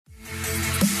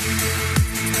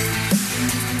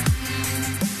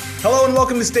Hello and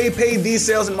welcome to Stay Paid, the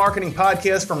sales and marketing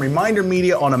podcast from Reminder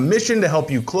Media on a mission to help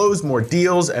you close more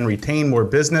deals and retain more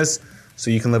business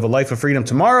so you can live a life of freedom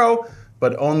tomorrow,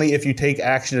 but only if you take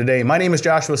action today. My name is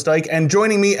Joshua Stike, and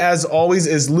joining me as always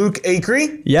is Luke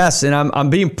Acree. Yes, and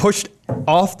I'm being pushed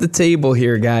off the table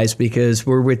here, guys, because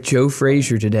we're with Joe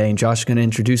Frazier today, and Josh is going to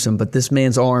introduce him, but this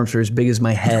man's arms are as big as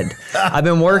my head. I've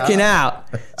been working out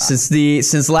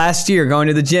since last year, going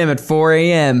to the gym at 4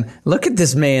 a.m. Look at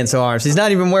this man's arms. He's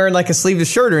not even wearing like a sleeveless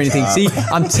shirt or anything. See,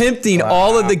 I'm tempting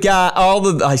all of the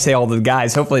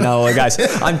guys, hopefully not all the guys.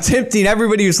 I'm tempting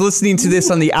everybody who's listening to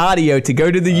this on the audio to go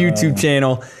to the YouTube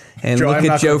channel and Joe, look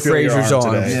at Joe Frazier's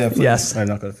arms. Yeah, yes. I'm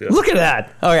not going to feel it. Look at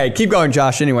that. Okay, keep going,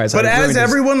 Josh. Anyways. But as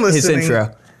everyone listening his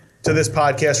intro to this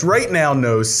podcast right now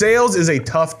knows, sales is a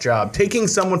tough job. Taking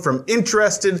someone from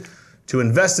interested to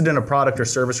invested in a product or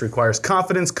service requires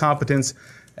confidence, competence,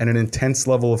 and an intense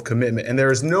level of commitment. And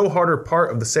there is no harder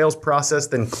part of the sales process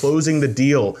than closing the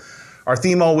deal. Our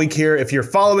theme all week here, if you're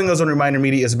following us on Reminder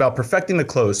Media, is about perfecting the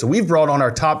close. So we've brought on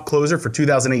our top closer for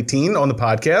 2018 on the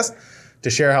podcast to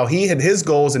share how he hit his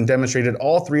goals and demonstrated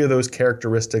all three of those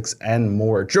characteristics and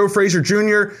more. Joe Frazier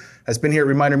Jr. has been here at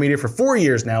Reminder Media for 4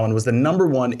 years now and was the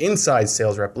 #1 inside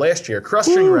sales rep last year,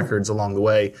 crushing records along the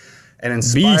way and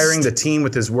inspiring the team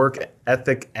with his work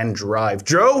ethic and drive.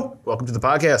 Joe, welcome to the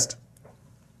podcast.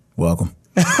 Welcome.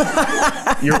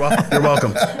 You're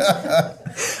welcome.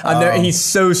 He's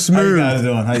so smooth. How you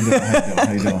doing?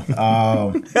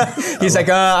 He's like,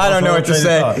 I don't know what to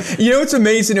say. You know what's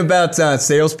amazing about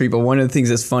salespeople? One of the things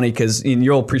that's funny, because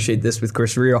you'll appreciate this with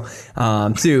Chris Reel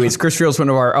too, is Chris Reel's one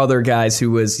of our other guys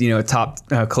who was a top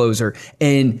closer.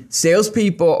 And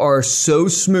salespeople are so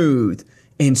smooth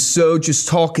and so just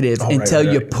talkative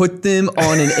until you put them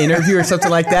on an interview or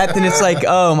something like that. Then it's like,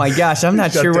 oh my gosh, I'm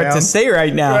not sure what to say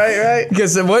right now. Right.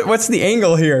 Because what's the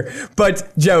angle here?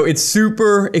 But Joe, it's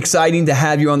super exciting to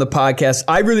have you on the podcast.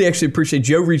 I really actually appreciate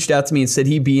Joe reached out to me and said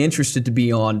he'd be interested to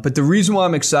be on. But the reason why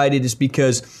I'm excited is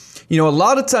because, a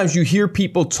lot of times you hear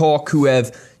people talk who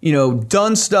have,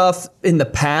 done stuff in the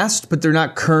past, but they're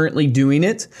not currently doing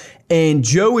it. And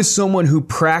Joe is someone who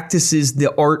practices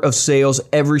the art of sales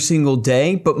every single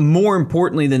day. But more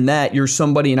importantly than that, you're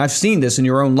somebody, and I've seen this in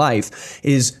your own life,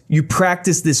 is you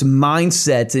practice this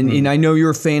mindset. And I know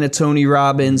you're a fan of Tony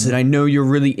Robbins, and I know you're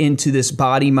really into this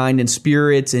body, mind, and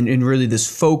spirit, and really this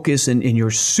focus, and you're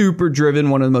super driven,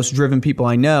 one of the most driven people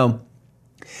I know.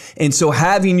 And so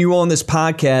having you on this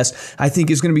podcast, I think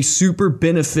is going to be super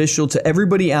beneficial to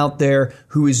everybody out there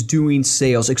who is doing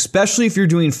sales, especially if you're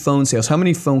doing phone sales. How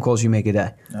many phone calls you make a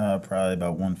day? Probably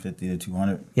about 150 to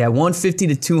 200. Yeah, 150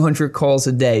 to 200 calls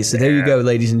a day. So there you go,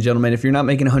 ladies and gentlemen. If you're not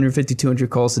making 150, 200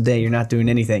 calls a day, you're not doing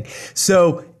anything.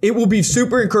 So it will be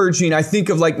super encouraging. I think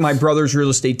of like my brother's real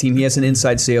estate team. He has an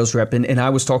inside sales rep, and I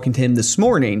was talking to him this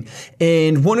morning.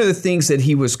 And one of the things that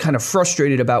he was kind of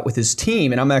frustrated about with his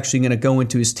team, and I'm actually going to go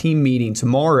into his team meeting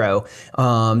tomorrow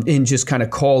and just kind of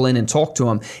call in and talk to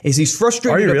him, is he's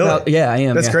frustrated about. Really? Yeah, I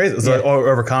am. That's crazy. Is it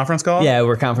over a conference call? Yeah,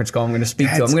 over a conference call. I'm going to speak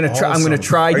to him. I'm going to try. I'm going to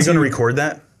try. Are you going to record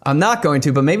that? I'm not going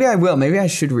to, but maybe I will. Maybe I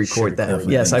should record that.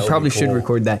 Yes, I probably should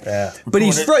record that. Yeah. But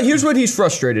here's what he's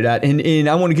frustrated at, and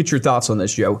I want to get your thoughts on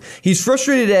this, Joe. He's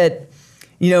frustrated at,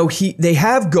 they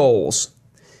have goals,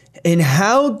 and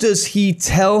how does he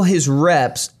tell his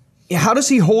reps? How does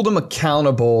he hold them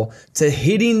accountable to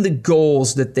hitting the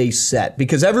goals that they set?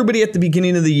 Because everybody at the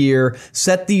beginning of the year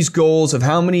set these goals of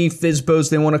how many FSBOs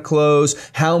they want to close,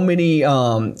 how many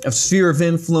of sphere of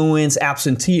influence,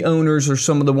 absentee owners are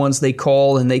some of the ones they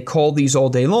call, and they call these all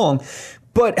day long.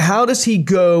 But how does he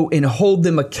go and hold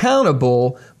them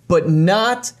accountable but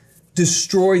not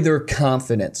destroy their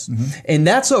confidence? And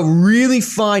that's a really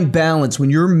fine balance when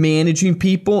you're managing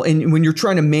people and when you're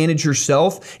trying to manage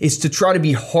yourself, is to try to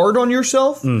be hard on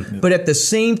yourself, but at the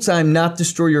same time not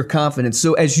destroy your confidence.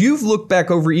 So as you've looked back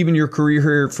over even your career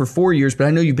here for 4 years, but I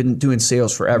know you've been doing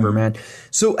sales forever, man.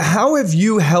 So how have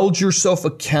you held yourself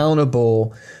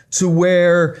accountable to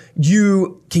where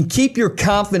you can keep your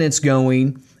confidence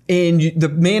going? And the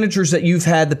managers that you've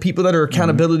had, the people that are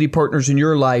accountability partners in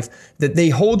your life, that they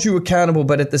hold you accountable,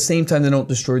 but at the same time, they don't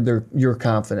destroy your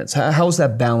confidence. How's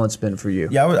that balance been for you?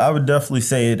 Yeah, I would definitely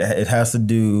say it has to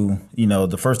do,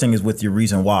 the first thing is with your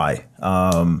reason why.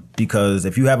 Because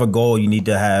if you have a goal, you need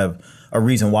to have a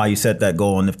reason why you set that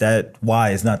goal. And if that why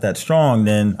is not that strong,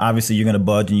 then obviously you're going to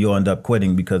budge and you'll end up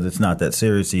quitting because it's not that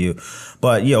serious to you.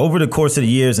 But yeah, over the course of the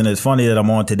years, and it's funny that I'm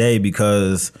on today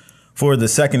because for the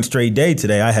second straight day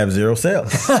today, I have 0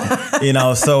 sales.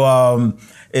 So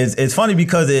it's funny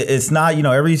because it's not,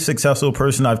 every successful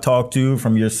person I've talked to,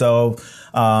 from yourself,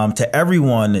 To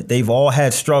everyone, they've all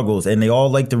had struggles, and they all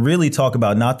like to really talk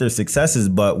about not their successes,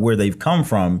 but where they've come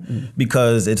from,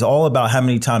 because it's all about how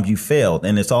many times you failed,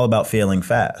 and it's all about failing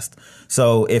fast.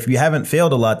 So if you haven't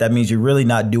failed a lot, that means you're really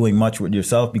not doing much with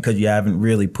yourself because you haven't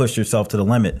really pushed yourself to the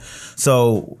limit.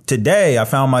 So today I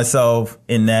found myself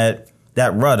in that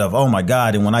rut of, oh my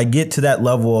God. And when I get to that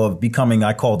level of becoming,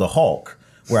 I call the Hulk,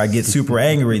 where I get super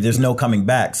angry, there's no coming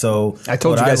back. So I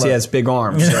told you guys he has big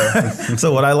arms. So.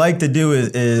 So what I like to do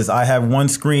is I have one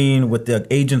screen with the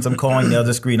agents I'm calling, the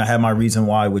other screen I have my reason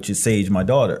why, which is Sage, my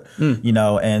daughter.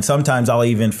 And sometimes I'll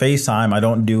even FaceTime. I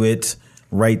don't do it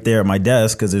right there at my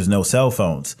desk because there's no cell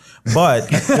phones. But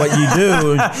what you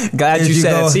do, glad you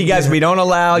said it. See, guys, we don't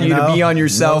allow you to be on your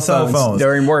cell phones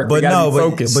during work. But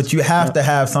focused. But you have to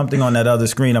have something on that other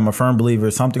screen. I'm a firm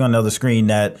believer, something on the other screen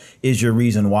that is your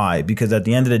reason why. Because at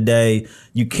the end of the day,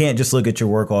 you can't just look at your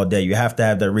work all day. You have to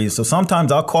have that reason. So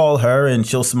sometimes I'll call her and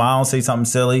she'll smile and say something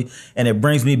silly, and it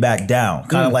brings me back down.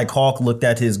 Kind of like Hulk looked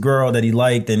at his girl that he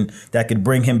liked, and that could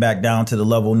bring him back down to the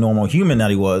level of normal human that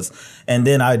he was. And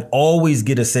then I'd always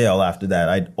get a sale after that.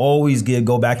 I'd always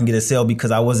go back and get a sale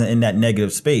because I wasn't in that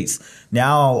negative space.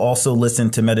 Now I'll also listen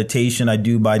to meditation. I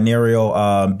do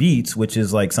binaural beats, which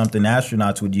is like something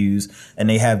astronauts would use, and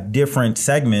they have different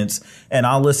segments. And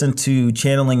I'll listen to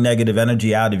channeling negative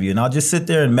energy out of you. And I'll just sit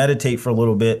there and meditate for a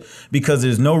little bit, because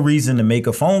there's no reason to make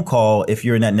a phone call if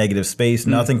you're in that negative space.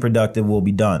 Nothing productive will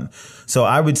be done. So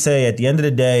I would say at the end of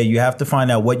the day, you have to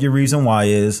find out what your reason why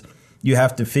is. You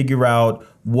have to figure out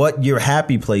what your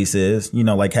happy place is,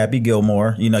 like Happy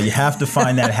Gilmore. You have to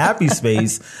find that happy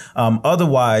space.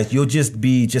 Otherwise, you'll just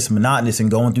be monotonous and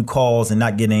going through calls and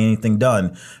not getting anything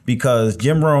done. Because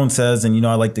Jim Rohn says, and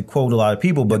I like to quote a lot of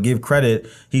people, but give credit.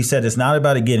 He said, it's not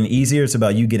about it getting easier. It's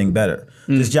about you getting better.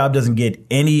 This job doesn't get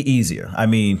any easier. I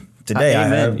mean, today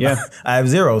I have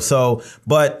zero. So,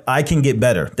 but I can get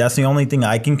better. That's the only thing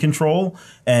I can control.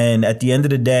 And at the end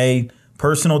of the day,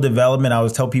 personal development, I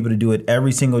always tell people to do it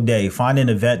every single day. Find an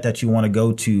event that you want to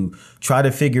go to. Try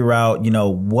to figure out,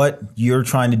 what you're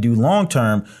trying to do long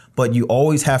term, but you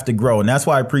always have to grow. And that's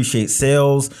why I appreciate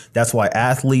sales. That's why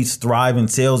athletes thrive in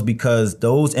sales, because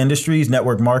those industries,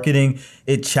 network marketing,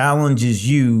 it challenges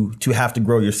you to have to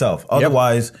grow yourself.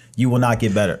 Otherwise, you will not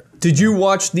get better. Did you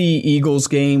watch the Eagles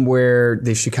game where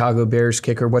the Chicago Bears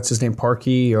kicker, what's his name,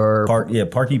 Parkey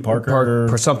Parkey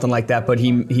Parker or something like that? But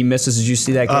he misses. Did you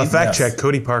see that game? Fact check,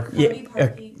 Cody Parker.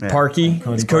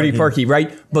 Cody Parkey,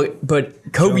 right?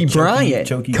 But Kobe Bryant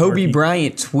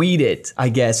tweeted, I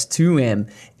guess, to him,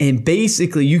 and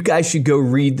basically, you guys should go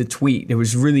read the tweet. It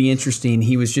was really interesting.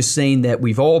 He was just saying that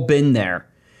we've all been there.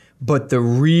 But the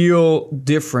real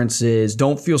difference is,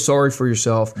 don't feel sorry for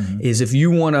yourself, is if you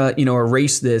want to,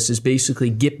 erase this, is basically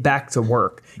get back to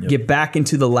work. Get back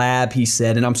into the lab, he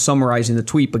said, and I'm summarizing the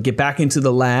tweet, but get back into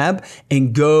the lab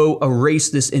and go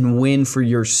erase this and win for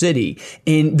your city.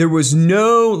 And there was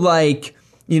no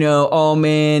oh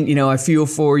man, I feel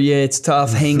for you, it's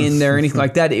tough, hang in there, anything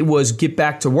like that. It was get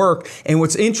back to work. And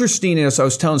what's interesting, as I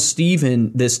was telling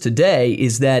Steven this today,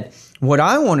 is that what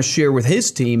I want to share with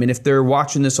his team, and if they're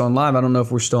watching this on live, I don't know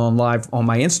if we're still on live on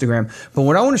my Instagram, but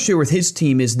what I want to share with his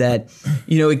team is that,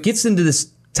 it gets into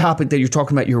this topic that you're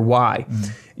talking about, your why.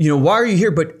 Why are you here?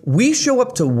 But we show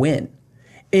up to win.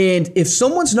 And if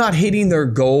someone's not hitting their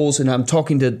goals, and I'm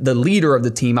talking to the leader of the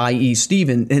team, i.e.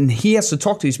 Steven, and he has to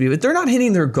talk to these people, if they're not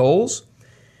hitting their goals,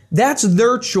 that's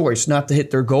their choice not to hit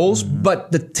their goals,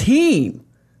 but the team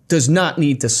does not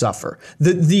need to suffer.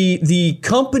 The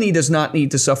company does not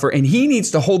need to suffer, and he needs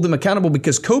to hold them accountable,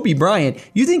 because Kobe Bryant,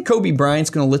 you think Kobe Bryant's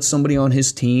going to let somebody on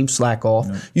his team slack off?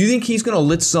 No. You think he's going to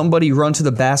let somebody run to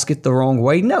the basket the wrong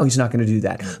way? No, he's not going to do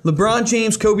that. LeBron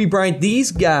James, Kobe Bryant,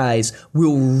 these guys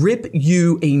will rip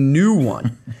you a new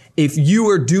one if you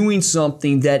are doing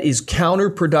something that is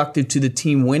counterproductive to the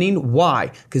team winning.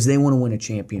 Why? Because they want to win a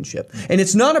championship. And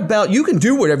it's not about, you can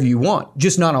do whatever you want,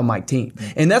 just not on my team.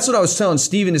 And that's what I was telling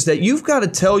Steven, is that you've got to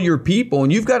tell your people,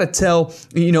 and you've got to tell,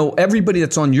 everybody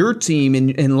that's on your team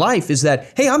in life, is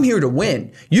that, hey, I'm here to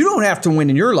win. You don't have to win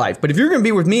in your life, but if you're going to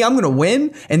be with me, I'm going to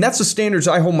win. And that's the standards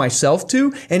I hold myself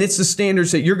to. And it's the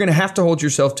standards that you're going to have to hold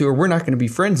yourself to, or we're not going to be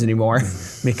friends anymore,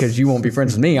 because you won't be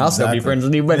friends with me. I'll still be friends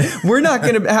with you, but we're not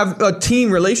going to have a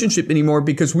team relationship anymore,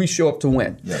 because we show up to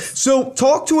win. Yes. So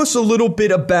talk to us a little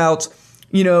bit about,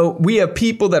 we have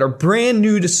people that are brand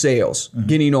new to sales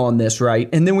getting on this, right?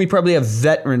 And then we probably have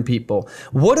veteran people.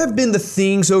 What have been the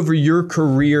things over your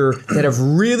career that have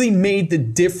really made the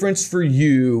difference for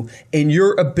you and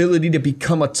your ability to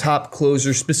become a top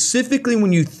closer, specifically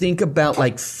when you think about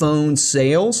like phone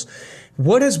sales?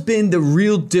 What has been the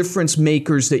real difference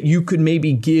makers that you could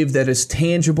maybe give that is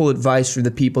tangible advice for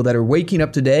the people that are waking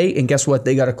up today and guess what?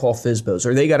 They got to call FSBOs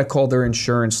or they got to call their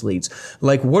insurance leads.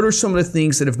 Like, what are some of the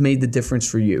things that have made the difference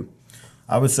for you?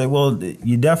 I would say, well,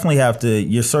 you definitely have to,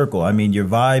 your circle. I mean, your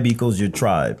vibe equals your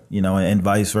tribe, and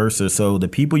vice versa. So the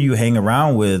people you hang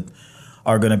around with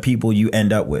are going to people you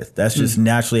end up with. That's just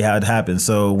naturally how it happens.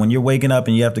 So when you're waking up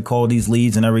and you have to call these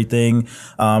leads and everything,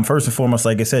 first and foremost,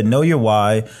 like I said, know your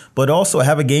why, but also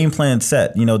have a game plan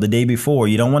set, the day before.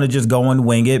 You don't want to just go and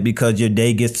wing it because your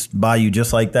day gets by you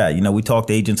just like that. We talk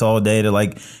to agents all day. They're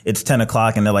like, it's 10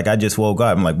 o'clock and they're like, I just woke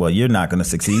up. I'm like, well, you're not going to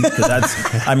succeed because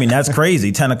that's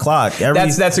crazy. 10 o'clock.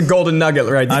 That's a golden nugget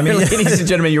right there. Ladies and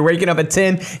gentlemen, you're waking up at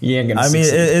 10, you ain't going to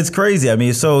succeed. It's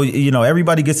crazy. So,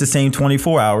 everybody gets the same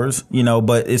 24 hours,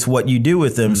 but it's what you do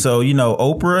with them. So,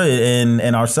 Oprah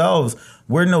and ourselves,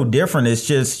 we're no different. It's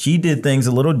just she did things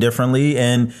a little differently.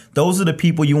 And those are the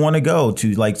people you want to go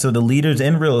to. So the leaders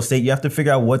in real estate, you have to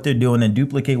figure out what they're doing and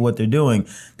duplicate what they're doing.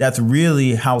 That's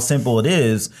really how simple it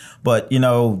is. But,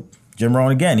 Jim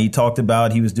Rohn, again, he talked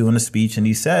about, he was doing a speech and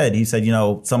he said,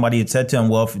 somebody had said to him,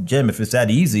 well, if it's that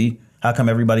easy, how come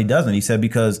everybody doesn't? He said,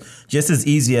 because just as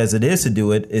easy as it is to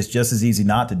do it, it's just as easy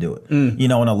not to do it. And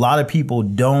a lot of people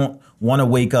don't want to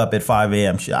wake up at 5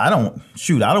 a.m. I don't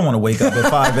want to wake up at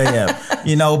 5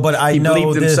 a.m. But I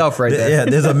know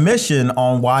there's a mission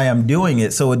on why I'm doing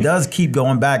it. So it does keep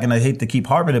going back, and I hate to keep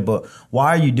harping it, but why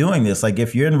are you doing this? Like,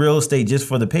 if you're in real estate just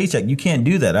for the paycheck, you can't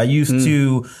do that. I used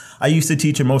to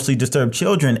teach emotionally disturbed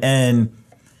children, and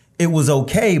it was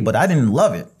okay, but I didn't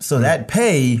love it. So that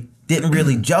pay didn't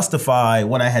really justify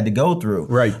what I had to go through.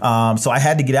 Right. So I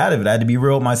had to get out of it. I had to be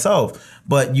real with myself.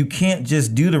 But you can't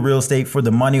just do the real estate for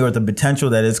the money or the potential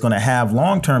that it's going to have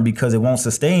long term, because it won't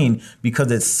sustain, because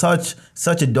it's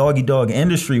such a dog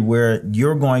industry where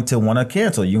you're going to want to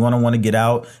cancel. You're going to want to get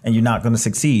out and you're not going to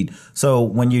succeed. So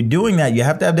when you're doing that, you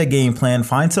have to have that game plan,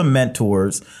 find some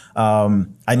mentors.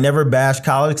 I never bashed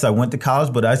college because I went to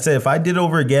college, but I said if I did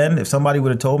over again, if somebody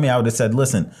would have told me, I would have said,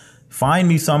 listen, find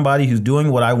me somebody who's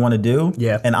doing what I want to do,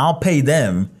 and I'll pay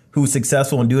them, who's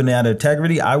successful in doing it out of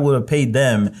integrity. I would have paid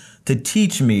them to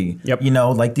teach me,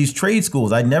 like these trade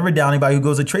schools. I never doubt anybody who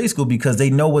goes to trade school because they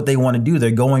know what they want to do.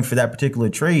 They're going for that particular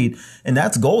trade. And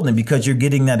that's golden because you're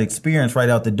getting that experience right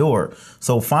out the door.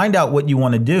 So find out what you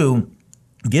want to do.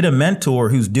 Get a mentor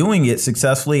who's doing it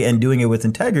successfully and doing it with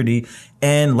integrity,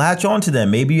 and latch on to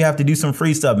them. Maybe you have to do some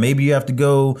free stuff. Maybe you have to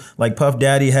go like Puff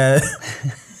Daddy had.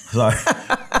 Sorry.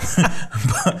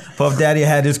 Puff Daddy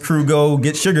had his crew go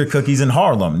get sugar cookies in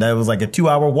Harlem. That was like a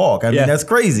 2-hour walk. I mean, that's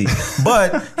crazy.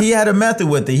 But he had a method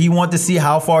with it. He wanted to see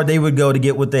how far they would go to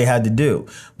get what they had to do.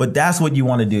 But that's what you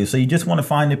want to do. So you just want to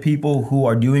find the people who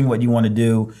are doing what you want to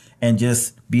do and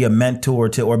just be a mentor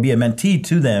to, or be a mentee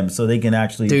to them so they can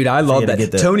actually. Dude, I love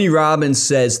that. Tony Robbins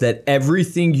says that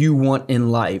everything you want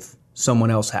in life,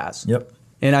 someone else has. Yep.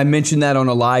 And I mentioned that on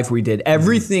a live we did.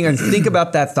 Everything, and think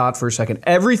about that thought for a second.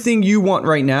 Everything you want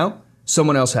right now,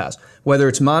 someone else has. Whether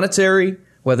it's monetary,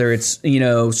 whether it's,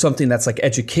 something that's like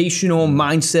educational,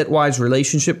 mindset-wise,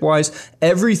 relationship-wise,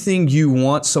 everything you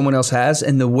want, someone else has.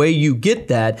 And the way you get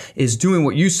that is doing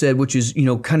what you said, which is,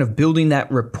 kind of building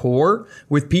that rapport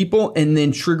with people and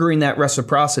then triggering that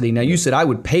reciprocity. Now, you said I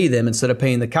would pay them instead of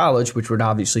paying the college, which would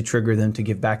obviously trigger them to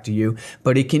give back to you.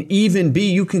 But it can even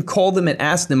be, you can call them and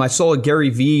ask them. I saw a Gary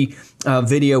Vee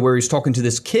video where he's talking to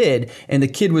this kid, and the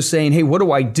kid was saying, hey, what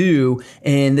do I do?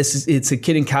 And it's a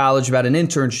kid in college about an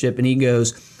internship, and he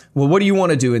goes, well, what do you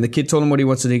want to do? And the kid told him what he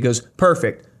wants to do. He goes,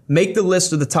 perfect. Make the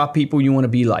list of the top people you want to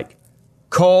be like.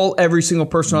 Call every single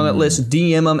person on that list,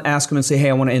 DM them, ask them, and say, hey,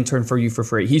 I want to intern for you for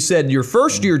free. He said your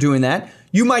first year doing that,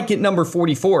 you might get number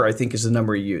 44, I think is the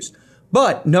number he used.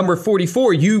 But number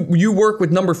 44, you work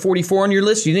with number 44 on your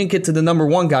list. You didn't get to the number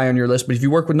 1 guy on your list, but if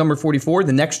you work with number 44,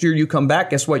 the next year you come back,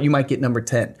 guess what? You might get number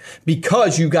 10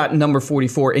 because you got number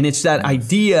 44. And it's that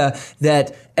idea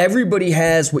that everybody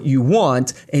has what you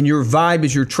want, and your vibe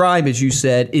is your tribe, as you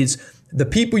said, is the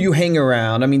people you hang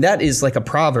around. I mean, that is like a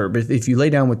proverb. If you lay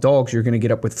down with dogs, you're going to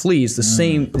get up with fleas. The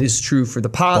same is true for the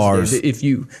positive.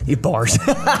 Bars.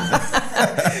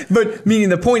 But meaning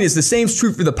the point is the same is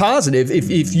true for the positive.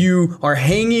 If you are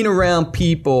hanging around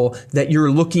people that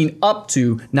you're looking up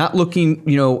to, not looking,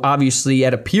 obviously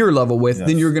at a peer level with,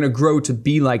 then you're going to grow to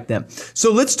be like them.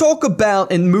 So let's talk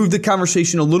about and move the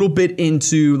conversation a little bit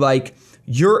into like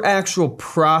your actual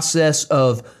process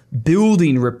of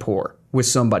building rapport with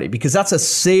somebody, because that's a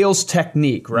sales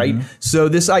technique, right? Mm-hmm. So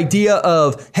this idea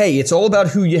of, hey, it's all about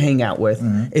who you hang out with.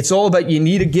 Mm-hmm. It's all about, you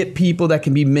need to get people that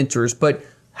can be mentors, but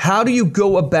How do you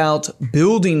go about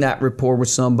building that rapport with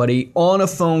somebody on a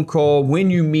phone call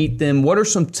when you meet them? What are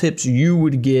some tips you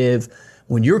would give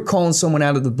when you're calling someone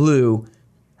out of the blue?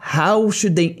 How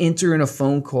should they enter in a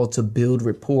phone call to build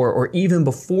rapport? Or even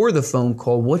before the phone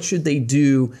call, what should they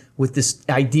do with this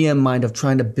idea in mind of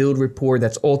trying to build rapport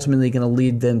that's ultimately going to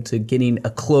lead them to getting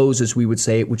a close, as we would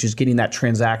say, which is getting that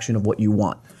transaction of what you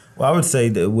want? Well, I would say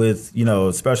that with,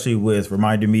 especially with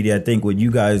Reminder Media, I think what you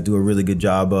guys do a really good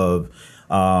job of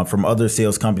from other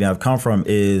sales companies I've come from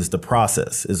is the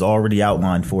process is already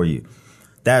outlined for you.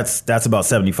 That's about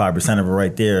 75% of it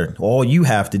right there. All you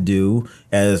have to do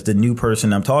as the new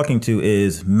person I'm talking to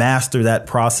is master that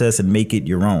process and make it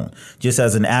your own. Just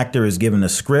as an actor is given a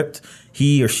script,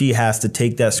 he or she has to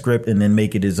take that script and then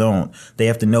make it his own. They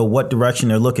have to know what direction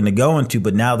they're looking to go into,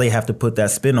 but now they have to put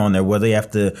that spin on there where they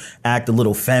have to act a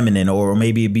little feminine or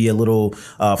maybe be a little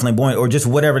flamboyant or just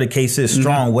whatever the case is,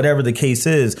 strong, whatever the case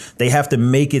is, they have to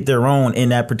make it their own in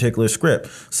that particular script.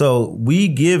 So we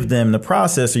give them the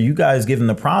process, or you guys give them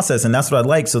the process, and that's what I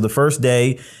like. So the first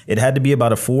day, it had to be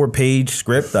about a 4-page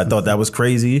script. I thought that was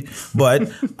crazy,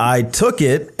 but I took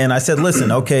it and I said,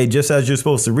 listen, okay, just as you're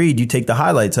supposed to read, you take the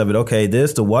highlights of it. Okay,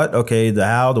 this, the what, okay, the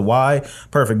how, the why,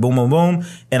 perfect, boom, boom, boom.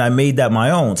 And I made that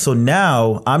my own. So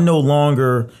now I'm no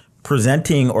longer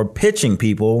presenting or pitching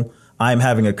people. I'm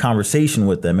having a conversation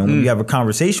with them. And when you have a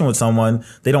conversation with someone,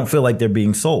 they don't feel like they're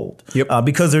being sold.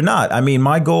 Because they're not. I mean,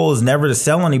 my goal is never to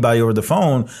sell anybody over the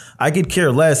phone. I could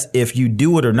care less if you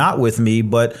do it or not with me,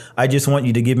 but I just want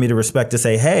you to give me the respect to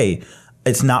say, hey,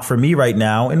 it's not for me right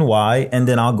now and why, and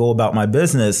then I'll go about my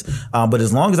business. But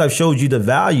as long as I've showed you the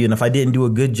value, and if I didn't do a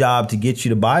good job to get you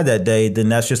to buy that day, then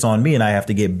that's just on me and I have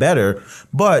to get better.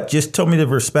 But just tell me the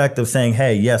respect of saying,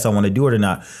 hey, yes, I want to do it or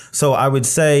not. So I would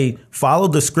say follow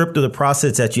the script or the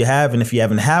process that you have. And if you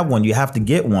haven't had one, you have to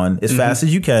get one as fast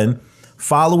as you can.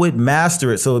 Follow it,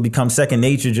 master it, so it becomes second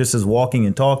nature, just as walking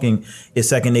and talking is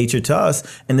second nature to us.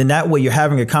 And then that way you're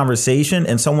having a conversation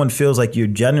and someone feels like you're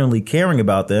genuinely caring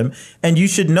about them, and you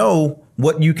should know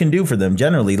what you can do for them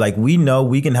generally. Like, we know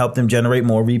we can help them generate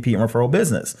more repeat and referral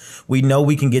business. We know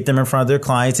we can get them in front of their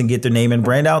clients and get their name and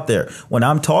brand out there. When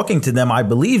I'm talking to them, I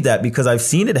believe that because I've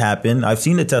seen it happen. I've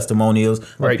seen the testimonials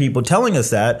of people telling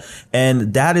us that.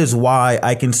 And that is why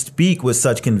I can speak with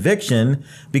such conviction,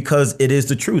 because it is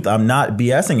the truth. I'm not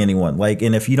BSing anyone. Like,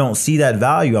 and if you don't see that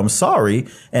value, I'm sorry.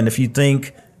 And if you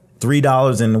think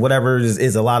 $3 and whatever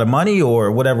is a lot of money,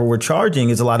 or whatever we're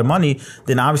charging is a lot of money,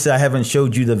 then obviously I haven't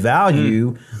showed you the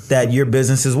value that your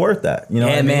business is worth that. You know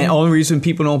what I mean? Man, only reason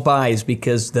people don't buy is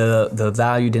because the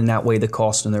value didn't outweigh the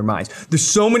cost in their minds. There's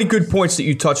so many good points that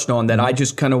you touched on that I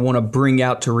just kind of want to bring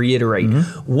out to reiterate.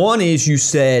 One is, you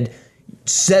said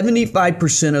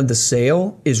 75% of the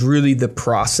sale is really the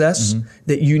process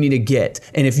that you need to get.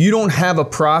 And if you don't have a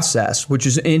process, which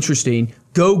is interesting,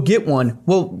 go get one.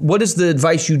 Well, what is the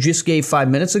advice you just gave 5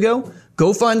 minutes ago?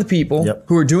 Go find the people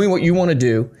who are doing what you want to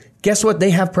do. Guess what? They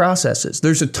have processes.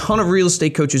 There's a ton of real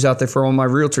estate coaches out there, for all my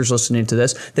realtors listening to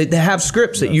this, that they have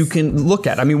scripts that you can look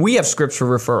at. I mean, we have scripts for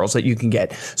referrals that you can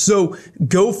get. So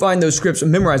go find those scripts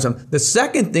and memorize them. The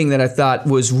second thing that I thought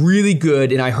was really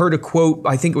good, and I heard a quote,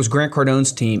 I think it was Grant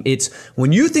Cardone's team. It's,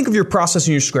 when you think of your process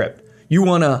and your script, you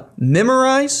want to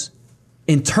memorize,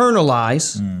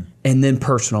 internalize, and then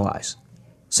personalize.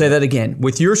 Say that again.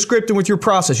 With your script and with your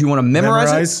process, you want to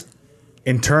memorize it?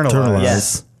 Internalize.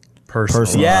 Yes.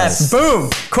 Personalize. Yes, boom.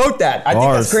 Quote that. I think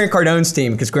that's Grant Cardone's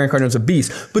team, because Grant Cardone's a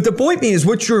beast. But the point being is,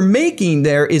 what you're making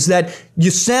there is that you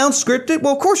sound scripted.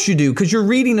 Well, of course you do, because you're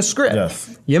reading a script.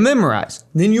 Yes. You memorize.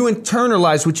 Then you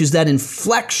internalize, which is that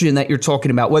inflection that you're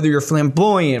talking about, whether you're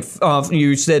flamboyant,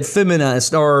 you said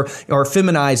feminist or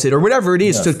feminize it, or whatever it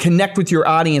is to connect with your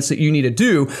audience that you need to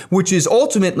do, which is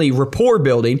ultimately rapport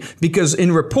building. Because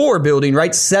in rapport building,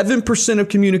 right, 7% of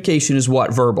communication is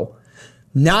what? Verbal.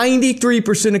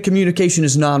 93% of communication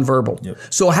is nonverbal.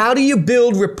 So how do you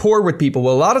build rapport with people?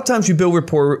 Well, a lot of times you build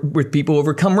rapport with people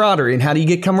over camaraderie. And how do you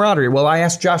get camaraderie? Well, I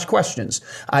ask Josh questions.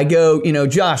 I go,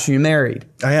 Josh, are you married?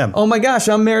 I am. Oh my gosh,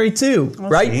 I'm married too,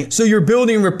 right? Sweet. So you're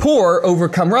building rapport over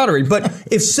camaraderie. But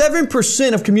if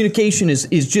 7% of communication is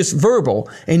just verbal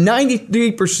and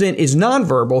 93% is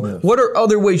nonverbal, what are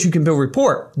other ways you can build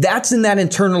rapport? That's in that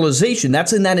internalization.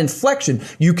 That's in that inflection.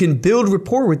 You can build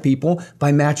rapport with people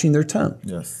by matching their tone.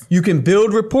 Yes. You can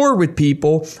build rapport with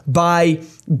people by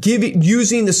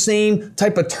using the same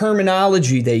type of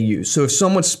terminology they use. So if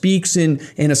someone speaks in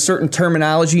a certain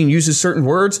terminology and uses certain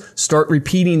words, start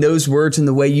repeating those words in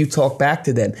the way you talk back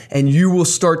to them, and you will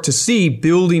start to see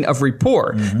building of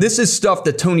rapport. This is stuff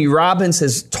that Tony Robbins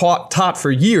has taught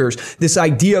for years. This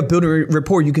idea of building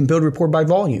rapport, you can build rapport by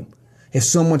volume. If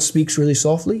someone speaks really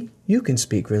softly, you can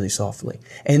speak really softly.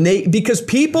 And because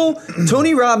people,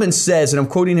 Tony Robbins says, and I'm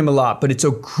quoting him a lot, but it's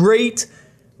a great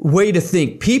way to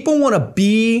think. People want to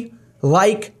be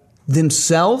like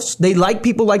themselves. They like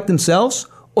people like themselves,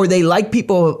 or they like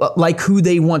people like who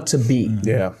they want to be.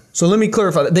 Yeah. So let me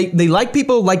clarify that. They like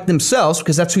people like themselves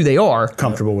because that's who they are.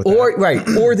 Comfortable with or, that.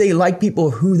 Right. Or they like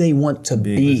people who they want to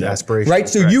be. Aspirational. Right?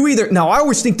 So you either, now I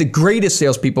always think the greatest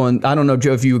salespeople, and I don't know,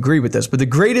 Joe, if you agree with this, but the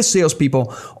greatest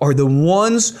salespeople are the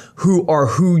ones who are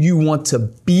who you want to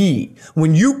be.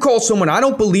 When you call someone, I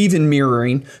don't believe in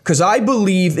mirroring because I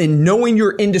believe in knowing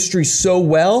your industry so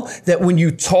well that when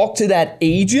you talk to that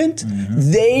agent,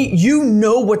 you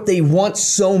know what they want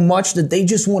so much that they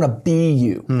just want to be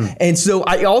you. And so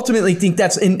I ultimately think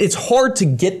and it's hard to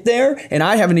get there, and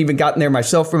I haven't even gotten there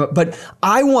myself from it, but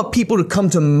I want people to come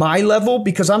to my level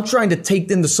because I'm trying to take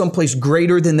them to someplace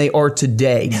greater than they are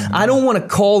today. I don't want to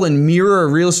call and mirror a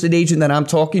real estate agent that I'm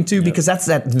talking to because that's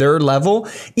at their level,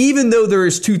 even though there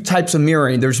is two types of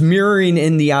mirroring. There's mirroring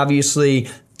in the obviously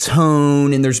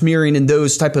tone, and there's mirroring in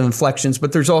those type of inflections,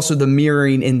 but there's also the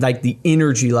mirroring in like the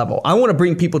energy level. I want to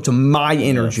bring people to my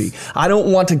energy. I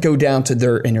don't want to go down to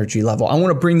their energy level. I want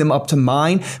to bring them up to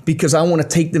mine because I want to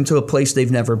take them to a place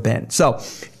they've never been. So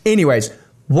anyways,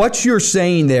 what you're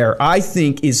saying there, I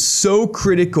think, is so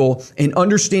critical in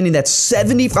understanding that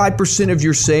 75% of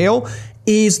your sale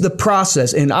is the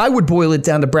process. And I would boil it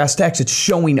down to brass tacks. It's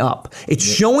showing up. It's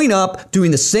showing up,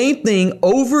 doing the same thing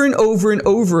over and over and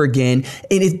over again.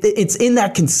 And it's in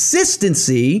that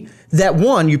consistency that,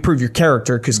 one, you prove your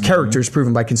character because character is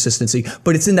proven by consistency.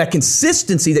 But it's in that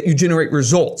consistency that you generate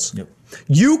results.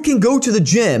 You can go to the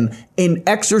gym and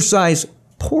exercise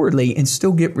poorly and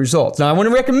still get results. Now, I want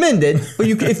to recommend it, but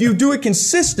if you do it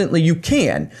consistently, you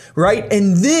can, right?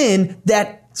 And then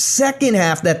that second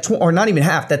half, or not even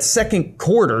half, that second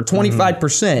quarter,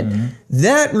 25%,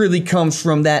 that really comes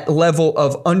from that level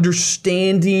of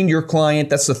understanding your client.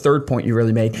 That's the third point you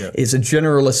really made, is a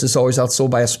generalist is always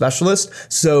outsold by a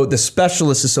specialist. So the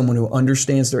specialist is someone who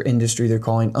understands their industry they're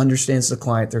calling, understands the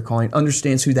client they're calling,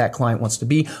 understands who that client wants to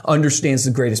be, understands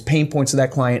the greatest pain points of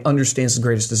that client, understands the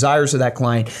greatest desires of that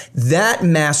client. That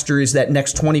master is that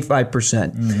next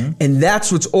 25%. And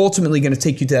that's what's ultimately going to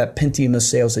take you to that Pentium of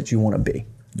sales that you want to be.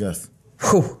 Yes.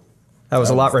 Whew. That was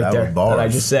a lot right there that I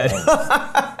just said.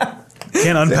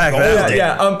 Can't unpack that.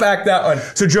 Yeah, unpack that one.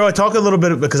 So Joe, I talk a little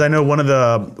bit because I know one of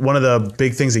the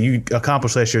big things that you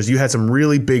accomplished last year is you had some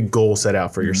really big goals set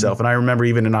out for yourself. And I remember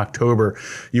even in October,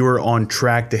 you were on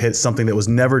track to hit something that was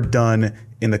never done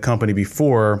in the company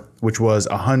before, which was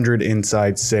 100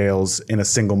 inside sales in a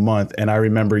single month. And I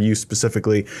remember you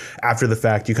specifically after the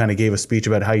fact, you kind of gave a speech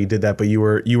about how you did that, but you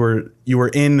were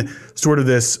in sort of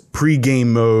this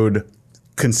pre-game mode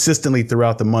consistently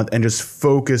throughout the month and just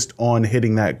focused on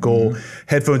hitting that goal.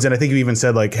 Headphones in. I think you even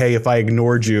said like, hey, if I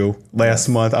ignored you last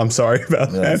month, I'm sorry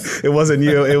about that. It wasn't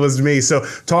you, it was me. So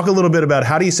talk a little bit about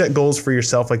how do you set goals for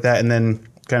yourself like that, and then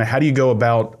kind of how do you go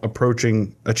about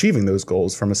achieving those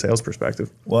goals from a sales perspective?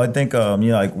 Well, I think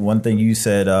like one thing you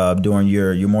said during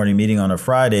your morning meeting on a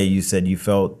Friday, you said you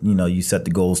felt you set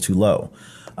the goals too low,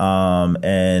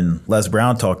 and Les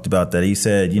Brown talked about that. He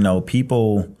said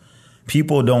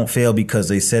people don't fail because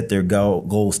they set their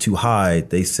goals too high.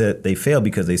 They fail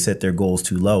because they set their goals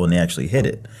too low and they actually hit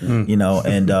it. And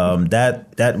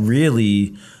that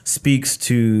really speaks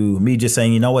to me just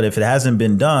saying, you know what, if it hasn't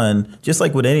been done, just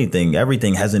like with anything,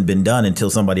 everything hasn't been done until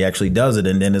somebody actually does it.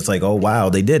 And then it's like, oh, wow,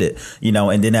 they did it,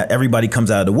 and then everybody comes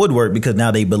out of the woodwork because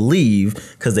now they believe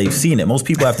because they've seen it. Most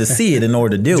people have to see it in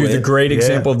order to do it. Dude, the great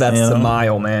example of that's the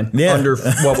mile, man. Yeah.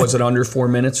 Under 4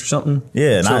 minutes or something?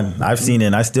 Yeah, and I've seen it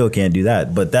and I still can't do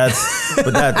that. But that's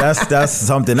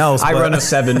something else. I run a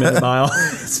 7-minute mile.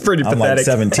 It's pretty I'm pathetic.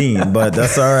 like 17, but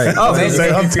that's all right. Oh,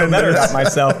 man, I feel better about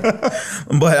myself.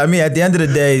 But I mean, at the end of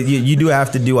the day, you do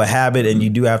have to do a habit and you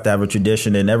do have to have a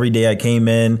tradition. And every day I came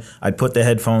in, I'd put the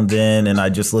headphones in and I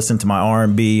just listened to my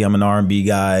R&B. I'm an R&B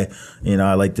guy.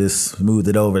 I like to smooth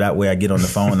it over. That way I get on the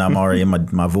phone and I'm already in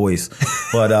my voice.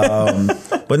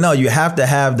 But no, you have to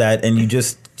have that, and you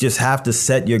just have to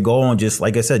set your goal and just,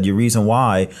 like I said, your reason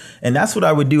why. And that's what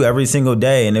I would do every single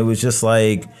day. And it was just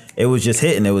like, it was just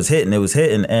hitting.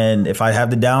 And if I have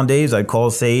the down days, I'd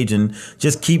call Sage and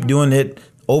just keep doing it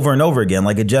over and over again.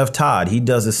 Like a Jeff Todd, he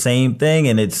does the same thing,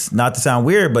 and it's not to sound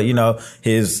weird, but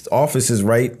his office is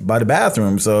right by the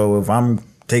bathroom. So if I'm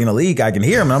taking a leak. I can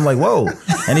hear him. And I'm like, whoa.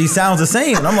 And he sounds the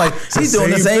same. And I'm like, he's doing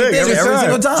the same thing every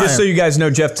single time. Just so you guys know,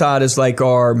 Jeff Todd is like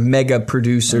our mega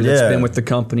producer that's been with the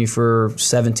company for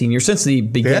 17 years, since the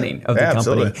beginning of the company.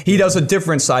 Absolutely. He does a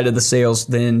different side of the sales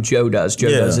than Joe does. Joe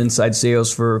does inside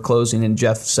sales for closing, and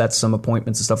Jeff sets some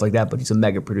appointments and stuff like that, but he's a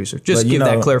mega producer. Just give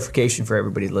that clarification for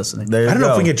everybody listening. I don't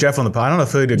know if we get Jeff on the pod. I don't know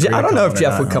if he'd agree. I don't know if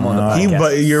Jeff would come on the podcast.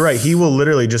 But you're right. He will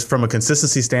literally, just from a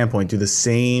consistency standpoint, do the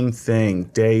same thing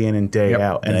day in and day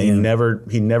out, and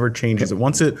he never changes it.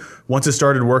 Once it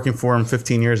started working for him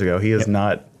 15 years ago, he has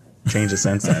not changed it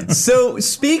since then. So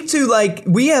speak to, like,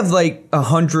 we have like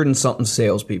 100 and something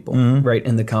salespeople, right,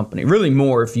 in the company. Really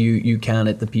more if you count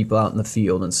it, the people out in the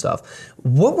field and stuff.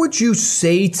 What would you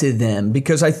say to them?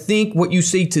 Because I think what you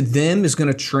say to them is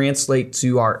going to translate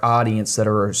to our audience that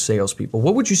are our salespeople.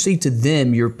 What would you say to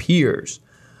them, your peers,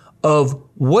 of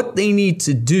what they need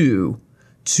to do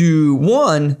to,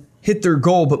 one, hit their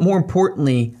goal, but more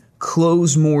importantly,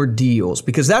 close more deals?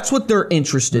 Because that's what they're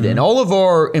interested in. All of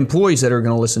our employees that are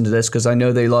going to listen to this, because I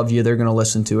know they love you, they're going to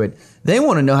listen to it, they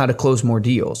want to know how to close more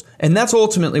deals. And that's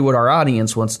ultimately what our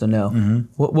audience wants to know.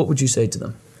 What would you say to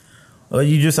them? Well,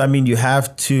 you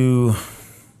have to,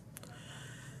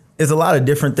 it's a lot of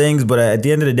different things, but at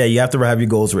the end of the day, you have to have your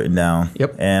goals written down.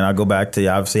 Yep. And I go back to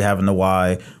obviously having the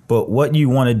why. But what you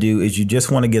want to do is you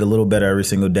just want to get a little better every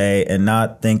single day and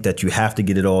not think that you have to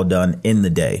get it all done in the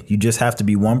day. You just have to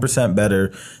be 1%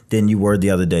 better than you were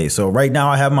the other day. So right now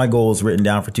I have my goals written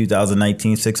down for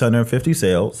 2019, 650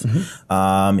 sales.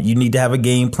 You need to have a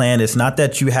game plan. It's not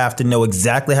that you have to know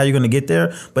exactly how you're going to get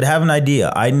there, but have an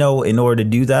idea. I know in order to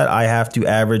do that, I have to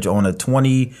average on a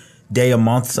 20-day a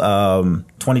month,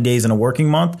 20 days in a working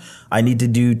month, I need to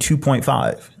do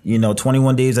 2.5.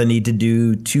 21 days I need to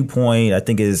do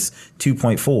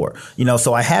 2.4.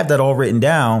 So I have that all written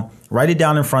down. Write it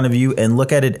down in front of you and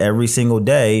look at it every single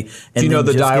day. And do you know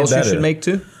the dials you should make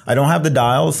too? I don't have the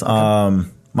dials. Okay.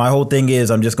 My whole thing is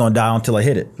I'm just going to dial until I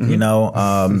hit it. I don't know.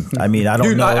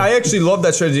 I actually love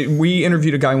that strategy. We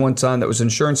interviewed a guy one time that was an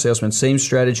insurance salesman, same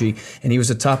strategy, and he was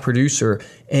a top producer.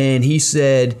 And he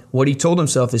said what he told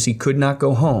himself is he could not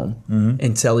go home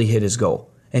until he hit his goal.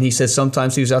 And he said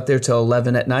sometimes he was out there till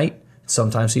 11 at night.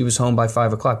 Sometimes he was home by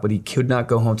 5 o'clock, but he could not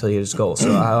go home till he hit his goal. So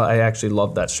I actually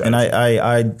love that strategy.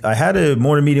 And I had a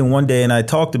morning meeting one day, and I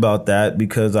talked about that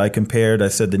because I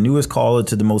said the newest caller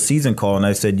to the most seasoned caller, and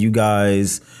I said, you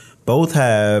guys both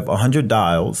have 100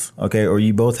 dials, okay, or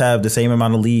you both have the same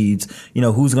amount of leads,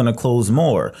 who's going to close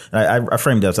more? And I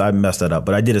framed that, so I messed that up,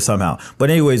 but I did it somehow. But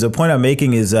anyways, the point I'm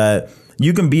making is that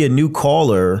you can be a new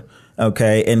caller,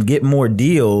 okay, and get more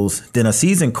deals than a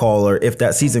seasoned caller if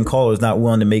that seasoned caller is not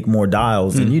willing to make more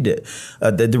dials than you did.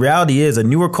 The reality is a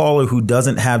newer caller who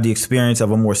doesn't have the experience of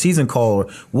a more seasoned caller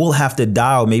will have to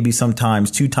dial maybe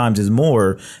sometimes 2 times as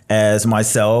more as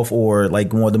myself or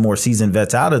like one of the more seasoned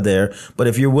vets out of there. But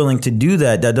if you're willing to do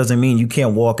that, that doesn't mean you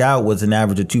can't walk out with an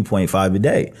average of 2.5 a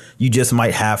day. You just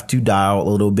might have to dial a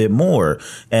little bit more.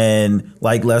 And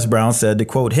like Les Brown said, to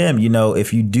quote him,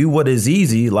 if you do what is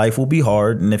easy, life will be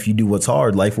hard. And if you do what's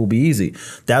hard, life will be easy.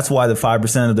 That's why the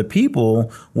 5% of the people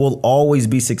will always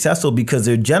be successful, because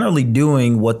they're generally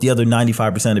doing what the other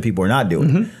 95% of people are not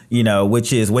doing,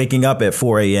 which is waking up at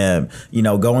 4 a.m.,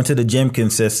 going to the gym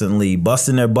consistently,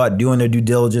 busting their butt, doing their due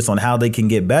diligence on how they can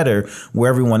get better, where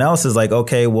everyone else is like,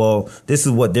 okay, well, this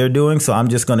is what they're doing, so I'm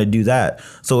just going to do that.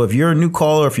 So if you're a new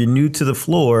caller, if you're new to the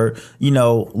floor,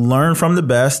 learn from the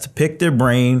best, pick their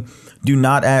brain. Do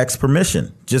not ask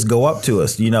permission. Just go up to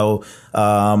us.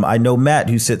 I know Matt,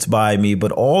 who sits by me,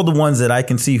 but all the ones that I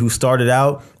can see who started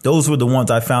out, those were the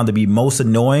ones I found to be most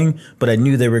annoying, but I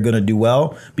knew they were going to do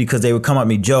well because they would come at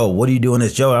me, Joe, what are you doing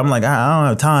this, Joe? I'm like, I don't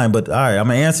have time, but all right, I'm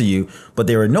going to answer you. But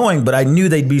they were annoying, but I knew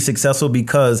they'd be successful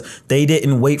because they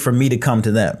didn't wait for me to come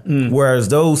to them. Whereas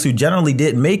those who generally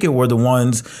didn't make it were the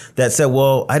ones that said,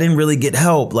 well, I didn't really get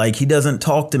help. Like, he doesn't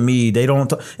talk to me. They don't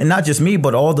talk. And not just me,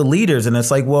 but all the leaders. And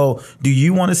it's like, well, do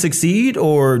you want to succeed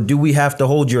or do we have to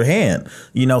hold your hand?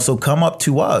 So come up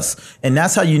to us. And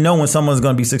that's how you know when someone's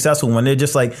going to be successful, when they're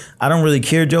just like, I don't really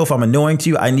care, Joe, if I'm annoying to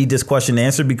you. I need this question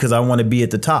answered because I want to be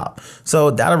at the top.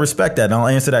 So I respect that. And I'll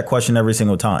answer that question every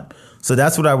single time. So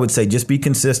that's what I would say. Just be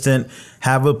consistent.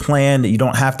 Have a plan. You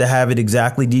don't have to have it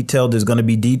exactly detailed. There's going to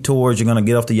be detours. You're going to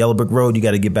get off the yellow brick road. You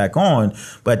got to get back on.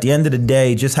 But at the end of the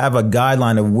day, just have a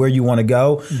guideline of where you want to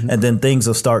go, and then things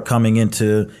will start coming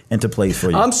into place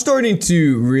for you. I'm starting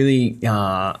to really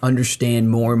understand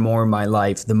more and more in my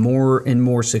life, the more and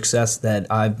more success that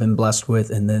I've been blessed with,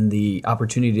 and then the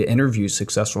opportunity to interview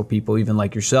successful people, even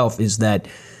like yourself, is that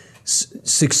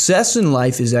Success in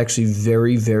life is actually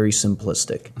very, very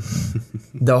simplistic.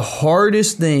 The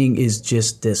hardest thing is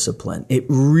just discipline. It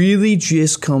really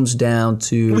just comes down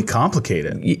to... We complicate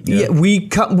it. You know why we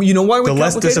complicate it? The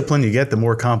less discipline you get, the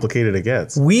more complicated it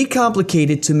gets. We complicate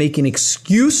it to make an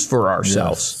excuse for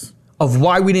ourselves of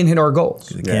why we didn't hit our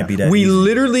goals. It can't be that We easy.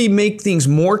 literally make things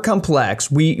more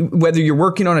complex. Whether you're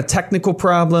working on a technical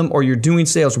problem or you're doing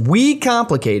sales, we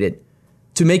complicate it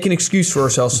to make an excuse for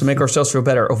ourselves, to make ourselves feel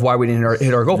better of why we didn't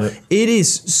hit our goal. It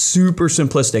is super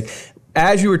simplistic.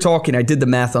 As you were talking, I did the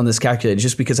math on this calculator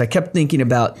just because I kept thinking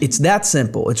about it's that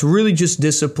simple. It's really just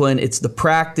discipline. It's the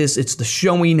practice. It's the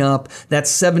showing up.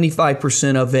 That's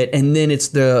 75% of it. And then it's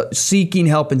the seeking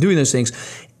help and doing those things.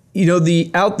 You know,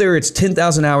 out there, it's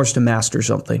 10,000 hours to master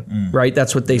something, right?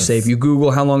 That's what they say. If you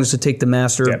Google how long does it take to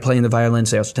master playing the violin,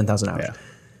 say it's 10,000 hours. Yeah.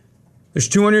 There's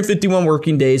 251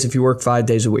 working days if you work 5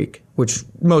 days a week, which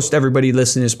most everybody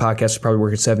listening to this podcast is probably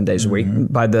working 7 days a week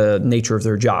by the nature of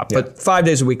their job. Yeah. But 5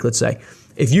 days a week, let's say.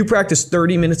 If you practice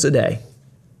 30 minutes a day,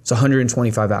 it's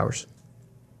 125 hours.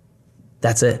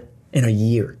 That's it in a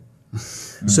year.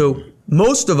 So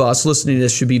most of us listening to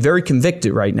this should be very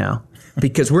convicted right now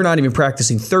because we're not even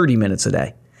practicing 30 minutes a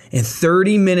day. And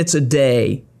 30 minutes a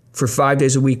day for 5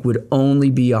 days a week would only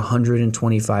be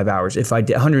 125 hours. If I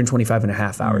did 125 and a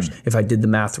half hours, if I did the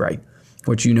math right,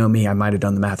 which you know me, I might have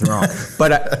done the math wrong.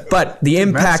 But the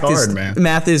impact hard, is man.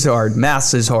 Math is hard.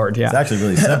 Math is hard. Yeah. It's actually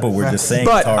really simple. We're just saying.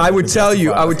 But it's hard I would to tell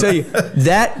you justify.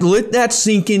 that let that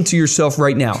sink into yourself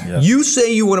right now. Yeah. You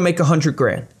say you want to make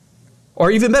 $100,000. Or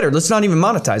even better, let's not even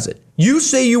monetize it. You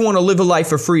say you want to live a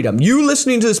life of freedom. You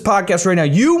listening to this podcast right now,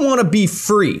 you want to be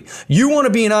free. You want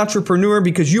to be an entrepreneur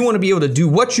because you want to be able to do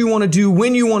what you want to do,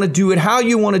 when you want to do it, how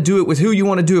you want to do it, with who you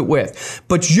want to do it with.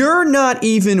 But you're not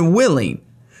even willing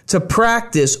to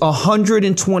practice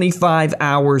 125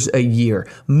 hours a year.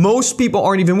 Most people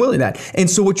aren't even willing to that. And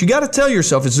so what you got to tell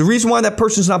yourself is the reason why that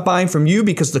person's not buying from you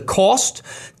because the cost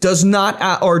does not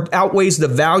or outweighs the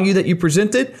value that you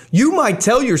presented. You might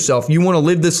tell yourself you want to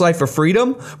live this life of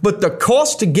freedom, but the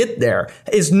cost to get there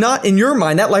is not, in your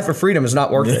mind, that life of freedom is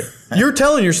not worth it. You're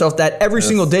telling yourself that every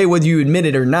single day, whether you admit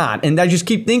it or not. And I just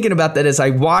keep thinking about that as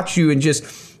I watch you and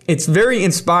it's very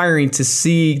inspiring to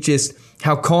see just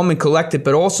how calm and collected,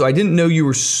 but also I didn't know you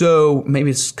were so,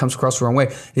 maybe it comes across the wrong way,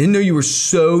 I didn't know you were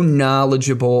so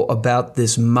knowledgeable about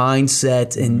this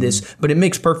mindset and this, but it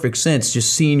makes perfect sense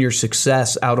just seeing your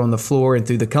success out on the floor and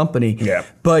through the company. Yeah.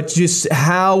 But just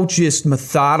how just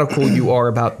methodical you are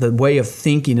about the way of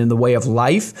thinking and the way of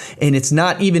life. And it's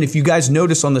not even, if you guys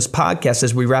notice on this podcast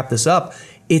as we wrap this up,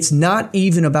 it's not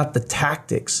even about the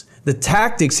tactics. The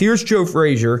tactics, here's Joe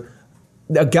Frazier,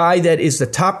 a guy that is the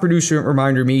top producer at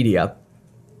Reminder Media.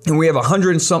 And we have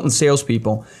 100 and something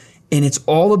salespeople, and it's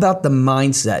all about the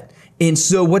mindset. And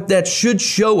so what that should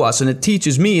show us, and it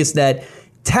teaches me, is that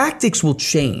tactics will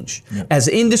change. Yep. As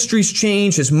industries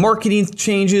change, as marketing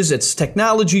changes, as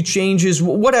technology changes,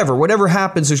 whatever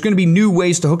happens, there's going to be new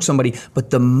ways to hook somebody, but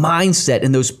the mindset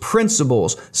and those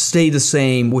principles stay the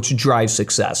same, which drives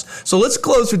success. So let's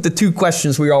close with the two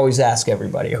questions we always ask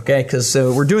everybody, okay? Because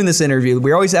we're doing this interview.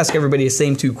 We always ask everybody the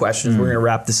same two questions. We're going to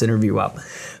wrap this interview up.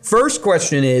 First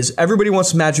question is, everybody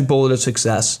wants the magic bullet of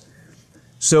success.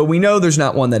 So we know there's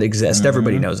not one that exists.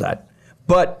 Everybody knows that.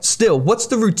 But still, what's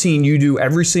the routine you do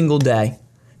every single day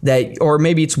or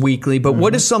maybe it's weekly, but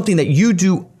what is something that you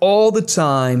do all the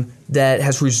time that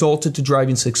has resulted to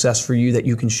driving success for you that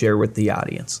you can share with the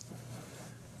audience?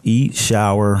 Eat,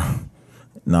 shower.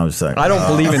 No, I'm just saying. I don't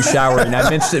believe in showering. I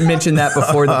mentioned that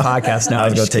before the podcast. Now I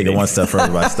was going to take it one step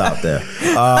further, but I stopped there.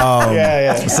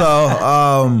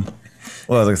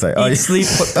 What was I going to say? Eat, sleep,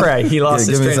 pray. He lost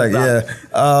his train of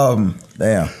thought.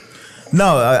 Damn.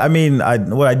 No, I mean,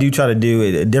 what I do try to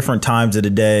do at different times of the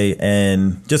day,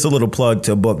 and just a little plug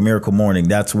to a book, Miracle Morning.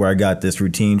 That's where I got this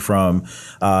routine from.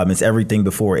 It's everything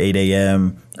before 8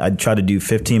 a.m. I try to do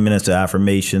 15 minutes of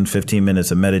affirmation, 15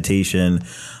 minutes of meditation.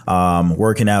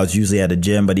 Working out is usually at a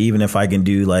gym, but even if I can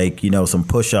do some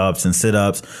push-ups and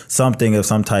sit-ups, something of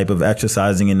some type of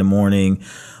exercising in the morning,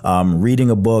 reading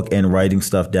a book and writing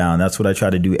stuff down. That's what I try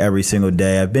to do every single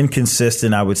day. I've been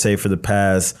consistent, I would say, for the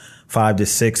past 5 to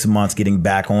 6 months getting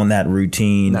back on that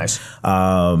routine. Nice.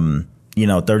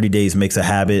 30 days makes a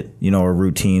habit, a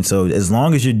routine. So as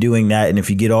long as you're doing that, and if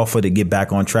you get off of it, get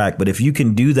back on track. But if you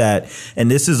can do that, and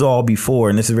this is all before,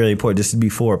 and this is really important, this is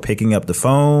before picking up the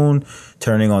phone,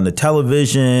 turning on the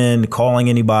television, calling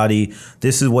anybody.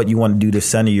 This is what you want to do to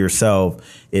center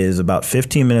yourself, is about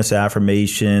 15 minutes of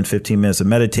affirmation, 15 minutes of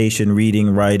meditation,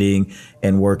 reading, writing,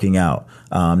 and working out.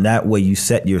 That way you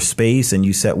set your space and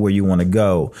you set where you want to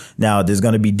go. Now, there's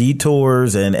going to be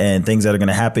detours and things that are going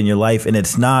to happen in your life. And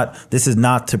this is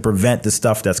not to prevent the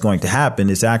stuff that's going to happen.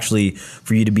 It's actually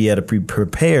for you to be able to be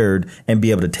prepared and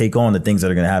be able to take on the things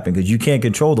that are going to happen, because you can't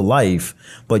control the life,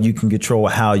 but you can control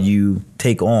how you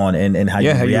take on and how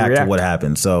you react to what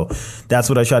happens. So that's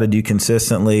what I try to do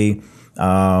consistently.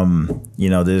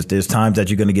 There's times that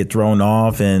you're going to get thrown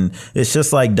off, and it's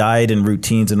just like diet and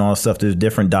routines and all stuff. There's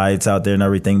different diets out there and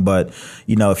everything. But,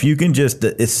 if you can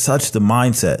it's such the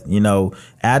mindset,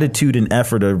 attitude and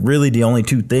effort are really the only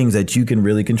two things that you can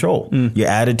really control. Your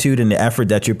attitude and the effort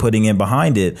that you're putting in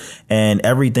behind it, and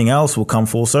everything else will come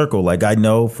full circle. Like I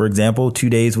know, for example, 2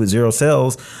 days with 0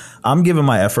 sales, I'm giving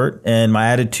my effort and my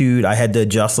attitude. I had to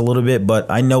adjust a little bit,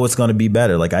 but I know it's going to be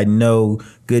better. Like I know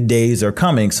good days are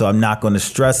coming, so I'm not going to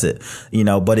stress it,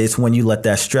 but it's when you let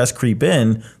that stress creep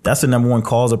in, that's the number one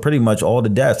cause of pretty much all the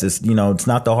deaths. It's, it's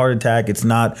not the heart attack. It's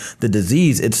not the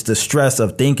disease. It's the stress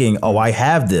of thinking, oh, I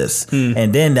have this.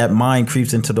 And then that mind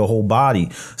creeps into the whole body.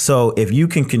 So if you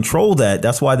can control that,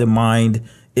 that's why the mind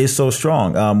is so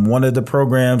strong. One of the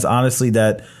programs, honestly,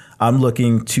 that I'm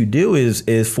looking to do is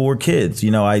for kids.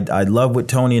 I love what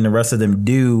Tony and the rest of them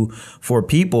do for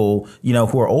people,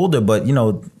 who are older. But,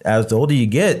 as the older you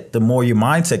get, the more your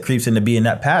mindset creeps into being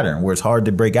that pattern where it's hard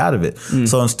to break out of it.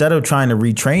 So instead of trying to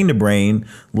retrain the brain,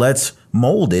 let's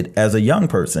mold it as a young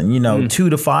person, 2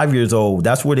 to 5 years old.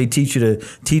 That's where they teach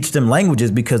them languages,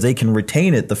 because they can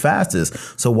retain it the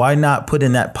fastest. So why not put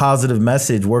in that positive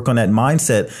message, work on that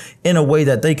mindset in a way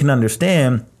that they can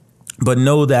understand, but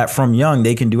know that from young,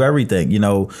 they can do everything.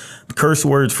 Curse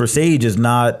words for Sage is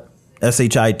not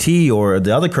SHIT or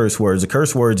the other curse words. The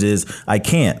curse words is I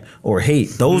can't or hate.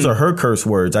 Those are her curse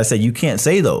words. I said, you can't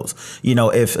say those.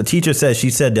 If a teacher says she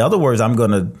said the other words, I'm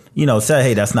going to, say,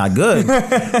 hey, that's not good.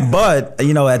 But,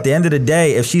 at the end of the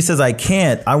day, if she says I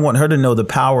can't, I want her to know the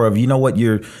power of, what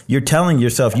you're telling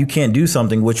yourself you can't do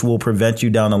something, which will prevent you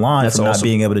down the line from not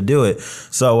being able to do it.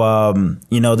 So,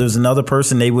 there's another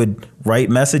person, they would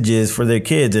write messages for their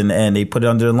kids and they put it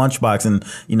under their lunchbox, and,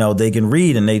 they can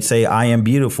read and they'd say, I am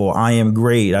beautiful. I am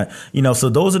great. So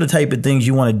those are the type of things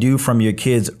you want to do from your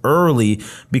kids early,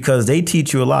 because they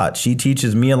teach you a lot. She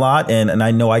teaches me a lot, and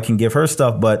I know I can give her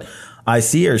stuff, but I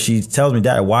see her. She tells me,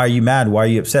 Dad, why are you mad? Why are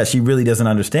you upset? She really doesn't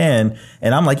understand.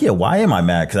 And I'm like, yeah, why am I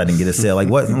mad? Because I didn't get a sale. Like,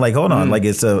 what? Like, hold on. Like,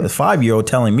 it's a 5-year-old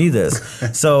telling me this.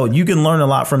 So you can learn a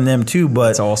lot from them too. But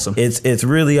that's awesome. It's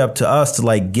really up to us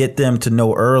to get them to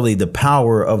know early the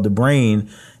power of the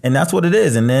brain. And that's what it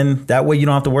is. And then that way you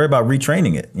don't have to worry about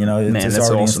retraining it. It's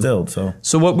already instilled.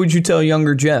 So what would you tell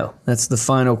younger Joe? That's the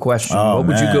final question. What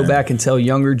would you go back and tell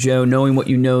younger Joe, knowing what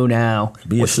you know now?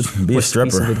 Be a stripper. Piece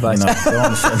of advice?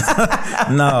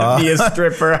 No. Be a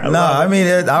stripper.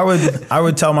 I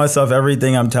would tell myself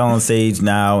everything I'm telling Sage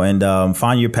now, and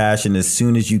find your passion as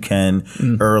soon as you can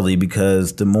early,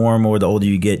 because the more and more, the older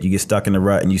you get stuck in the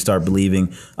rut and you start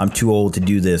believing, I'm too old to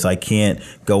do this. I can't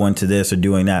go into this or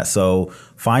doing that. So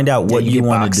find out what you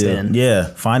want to do. Yeah.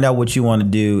 Find out what you want to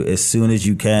do as soon as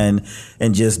you can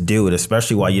and just do it,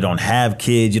 especially while you don't have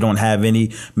kids. You don't have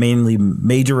any mainly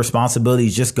major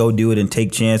responsibilities. Just go do it and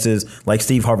take chances. Like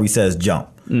Steve Harvey says, jump.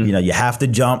 You have to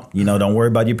jump. Don't worry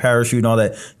about your parachute and all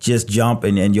that. Just jump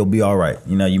and you'll be all right.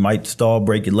 You might stall,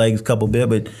 break your legs a couple bit,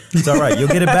 but it's all right. You'll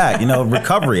get it back.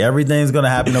 Recovery. Everything's going to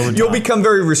happen over time. You'll become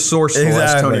very resourceful,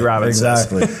 as Tony Robbins says.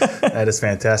 That is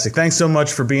fantastic. Thanks so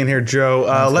much for being here,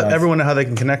 Joe. Let everyone know how they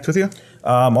can connect with you.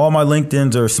 All my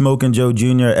LinkedIns are Smokin' Joe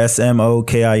Jr.,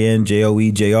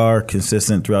 SMOKINJOEJR,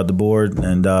 consistent throughout the board,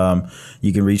 and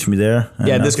you can reach me there.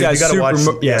 Yeah, this guy's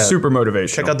super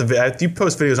motivational. Check out you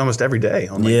post videos almost every day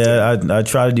on LinkedIn. Yeah, I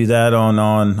try to do that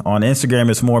on Instagram.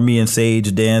 It's more me and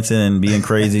Sage dancing and being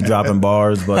crazy, dropping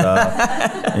bars, but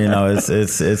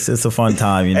it's a fun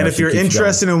time. And if you're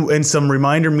interested in some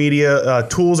Reminder Media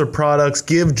tools or products,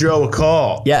 give Joe a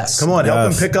call. Yes, come on,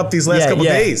 help him pick up these last couple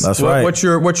days. That's right. What's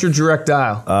your direct dial?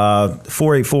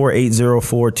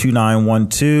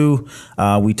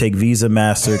 484-804-2912. We take Visa,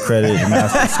 Master, Credit,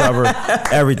 Master Discover,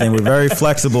 everything. We're very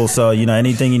flexible, so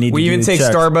anything you need. We to even do, take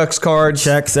checks, Starbucks cards,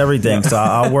 checks, everything. So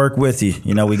I'll work with you.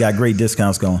 We got great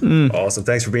discounts going. Awesome.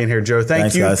 Thanks for being here, Joe.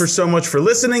 Thanks, you guys. For so much for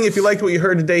listening. If you liked what you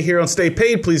heard today here on Stay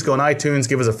Paid, please go on iTunes,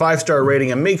 give us a 5-star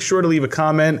rating, and make sure to leave a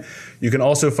comment. You can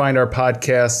also find our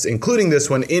podcasts, including this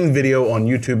one, in video on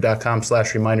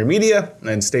youtube.com/remindermedia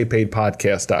and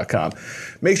staypaidpodcast.com.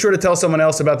 Make sure to tell someone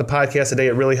else about the podcast today.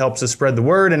 It really helps us spread the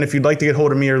word. And if you'd like to get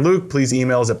hold of me or Luke, please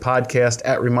email us at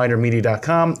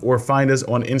podcast@remindermedia.com or find us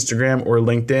on Instagram or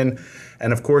LinkedIn.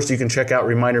 And of course, you can check out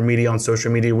Reminder Media on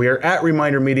social media. We are at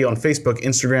Reminder Media on Facebook,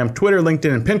 Instagram, Twitter,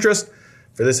 LinkedIn, and Pinterest.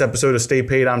 For this episode of Stay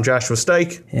Paid, I'm Joshua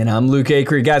Stike. And I'm Luke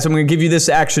Acree. Guys, I'm going to give you this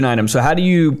action item. So how do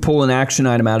you pull an action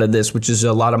item out of this, which is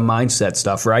a lot of mindset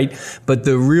stuff, right? But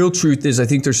the real truth is I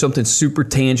think there's something super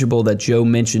tangible that Joe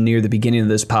mentioned near the beginning of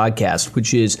this podcast,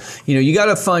 which is, you got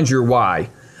to find your why.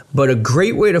 But a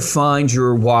great way to find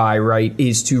your why, right,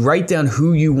 is to write down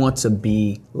who you want to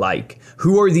be like.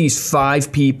 Who are these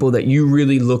 5 people that you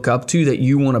really look up to that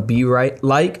you want to be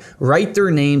like? Write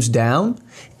their names down.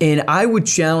 And I would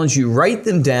challenge you, write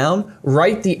them down,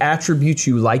 write the attributes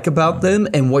you like about them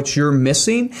and what you're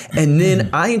missing. And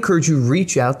then I encourage you,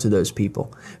 reach out to those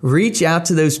people. Reach out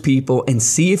to those people and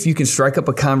see if you can strike up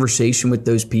a conversation with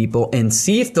those people and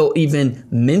see if they'll even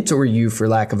mentor you, for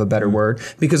lack of a better word.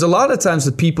 Because a lot of times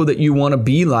the people that you want to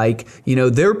be like,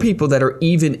 they're people that are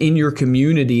even in your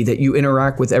community that you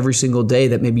interact with every single day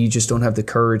that maybe you just don't have the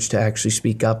courage to actually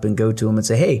speak up and go to them and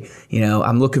say, hey,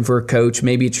 I'm looking for a coach.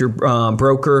 Maybe it's your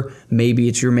broker. Maybe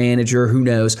it's your manager. Who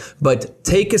knows? But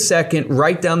take a second,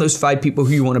 write down those 5 people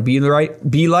who you want to be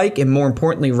like, and more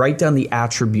importantly, write down the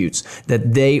attributes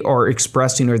that they are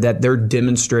expressing or that they're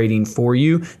demonstrating for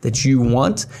you that you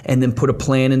want, and then put a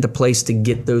plan into place to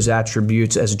get those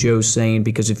attributes, as Joe's saying,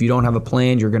 because if you don't have a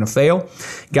plan, you're going to fail.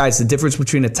 Guys, the difference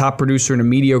between a top producer and a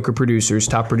mediocre producer is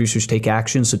top producers take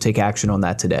action, so take action on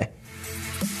that today.